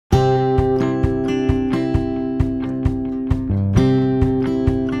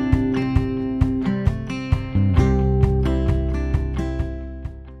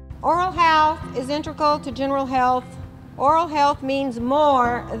integral to general health. Oral health means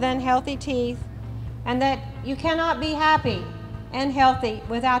more than healthy teeth, and that you cannot be happy and healthy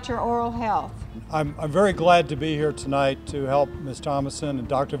without your oral health. I'm very glad to be here tonight to help Ms. Thomason and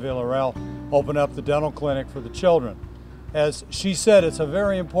Dr. Villarreal open up the dental clinic for the children. As she said, it's a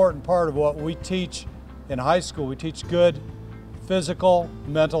very important part of what we teach in high school. We teach good physical,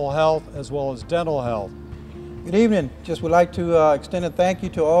 mental health, as well as dental health. Good evening. Just would like to extend a thank you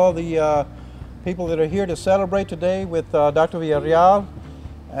to all the people that are here to celebrate today with Dr. Villarreal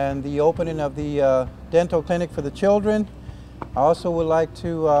and the opening of the dental clinic for the children. I also would like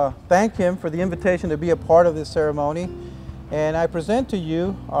to thank him for the invitation to be a part of this ceremony. And I present to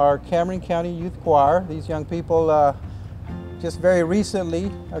you our Cameron County Youth Choir. These young people just very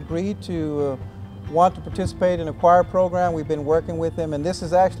recently agreed to want to participate in a choir program. We've been working with them, and this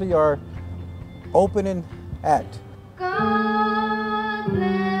is actually our opening act. God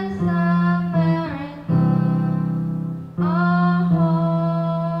bless America, our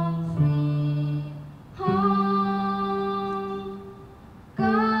home sweet home.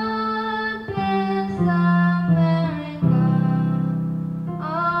 God bless America,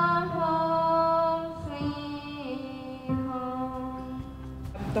 our home sweet home.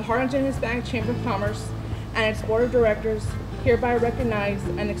 The Harlingen Hispanic Chamber of Commerce and its Board of Directors hereby recognize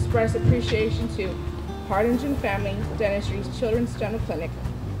and express appreciation to Harlingen Family Dentistry's Children's Dental Clinic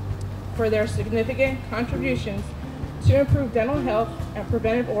for their significant contributions to improve dental health and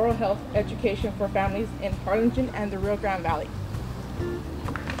preventive oral health education for families in Harlingen and the Rio Grande Valley.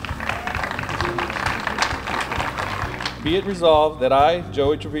 Be it resolved that I,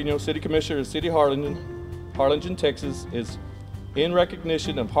 Joey Trevino, City Commissioner of the City of Harlingen, Texas, is in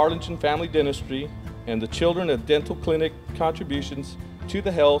recognition of Harlingen Family Dentistry and the Children of Dental Clinic contributions to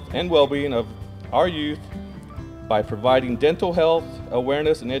the health and well-being of our youth by providing dental health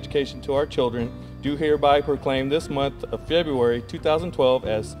awareness and education to our children, do hereby proclaim this month of February 2012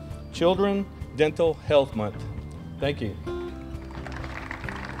 as Children Dental Health Month. Thank you.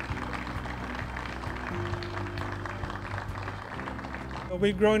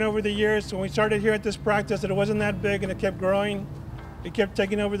 We've grown over the years. When we started here at this practice, it wasn't that big and it kept growing. We kept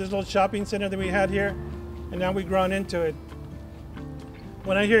taking over this little shopping center that we had here, and now we've grown into it.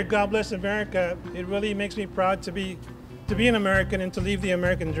 When I hear God bless America, it really makes me proud to be an American and to live the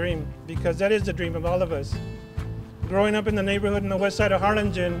American dream, because that is the dream of all of us. Growing up in the neighborhood in the west side of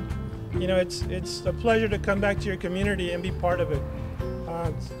Harlingen, you know, it's a pleasure to come back to your community and be part of it.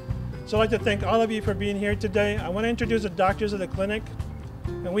 So I'd like to thank all of you for being here today. I want to introduce the doctors of the clinic,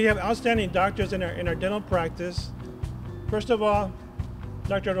 and we have outstanding doctors in our dental practice. First of all,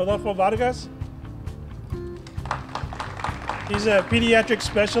 Dr. Rodolfo Vargas. He's a pediatric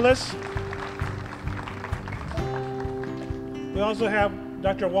specialist. We also have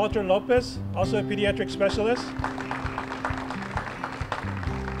Dr. Walter Lopez, also a pediatric specialist.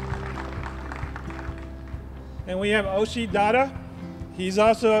 And we have Oshmi Dutta. He's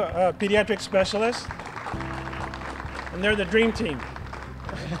also a pediatric specialist. And they're the dream team.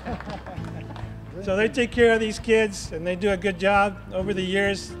 So they take care of these kids and they do a good job over the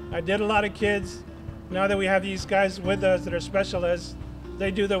years. I did a lot of kids. Now that we have these guys with us that are specialists,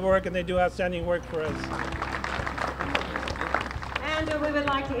 they do the work and they do outstanding work for us. And we would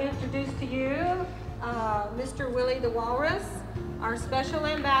like to introduce to you Mr. Willie the Walrus, our special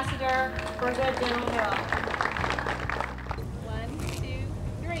ambassador for good dental health. 1, 2,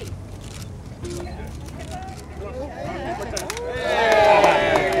 3.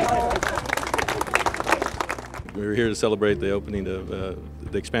 We're here to celebrate the opening of the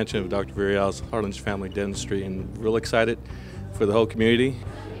expansion of Dr. Villarreal's Harlingen Family Dentistry, and real excited for the whole community.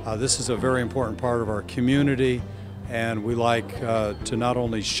 This is a very important part of our community, and we like to not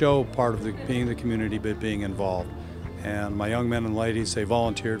only show part of being the community, but being involved. And my young men and ladies, they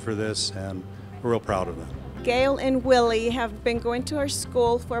volunteered for this, and we're real proud of them. Gail and Willie have been going to our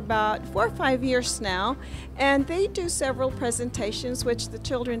school for about 4 or 5 years now, and they do several presentations which the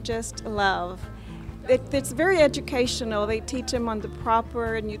children just love. It's very educational. They teach them on the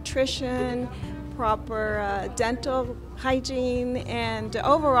proper nutrition, proper dental hygiene, and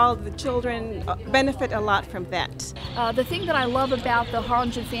overall the children benefit a lot from that. The thing that I love about the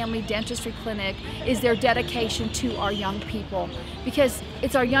Harlingen Family Dentistry Clinic is their dedication to our young people, because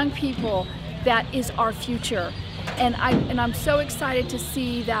it's our young people that is our future. And I'm so excited to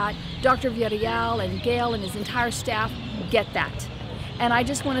see that Dr. Villarreal and Gail and his entire staff get that. And I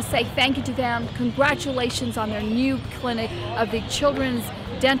just want to say thank you to them. Congratulations on their new clinic of the Children's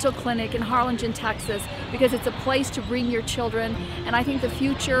Dental Clinic in Harlingen, Texas, because it's a place to bring your children. And I think the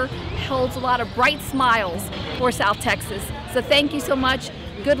future holds a lot of bright smiles for South Texas. So thank you so much.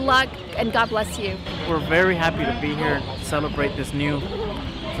 good luck, and God bless you. We're very happy to be here to celebrate this new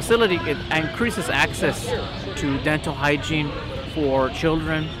facility. It increases access to dental hygiene for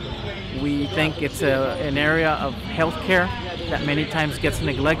children. We think it's an area of health care that many times gets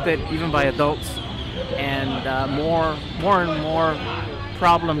neglected, even by adults, and more and more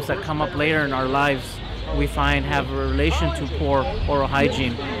problems that come up later in our lives we find have a relation to poor oral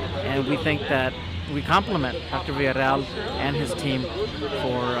hygiene. And we think that we compliment Dr. Villarreal and his team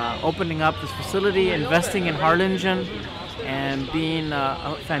for opening up this facility, investing in Harlingen, and being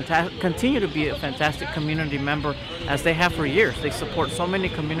continue to be a fantastic community member as they have for years. They support so many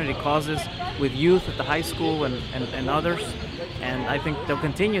community causes with youth at the high school and others, and I think they'll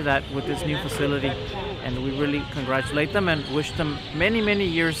continue that with this new facility, and we really congratulate them and wish them many, many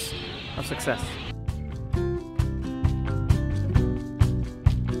years of success.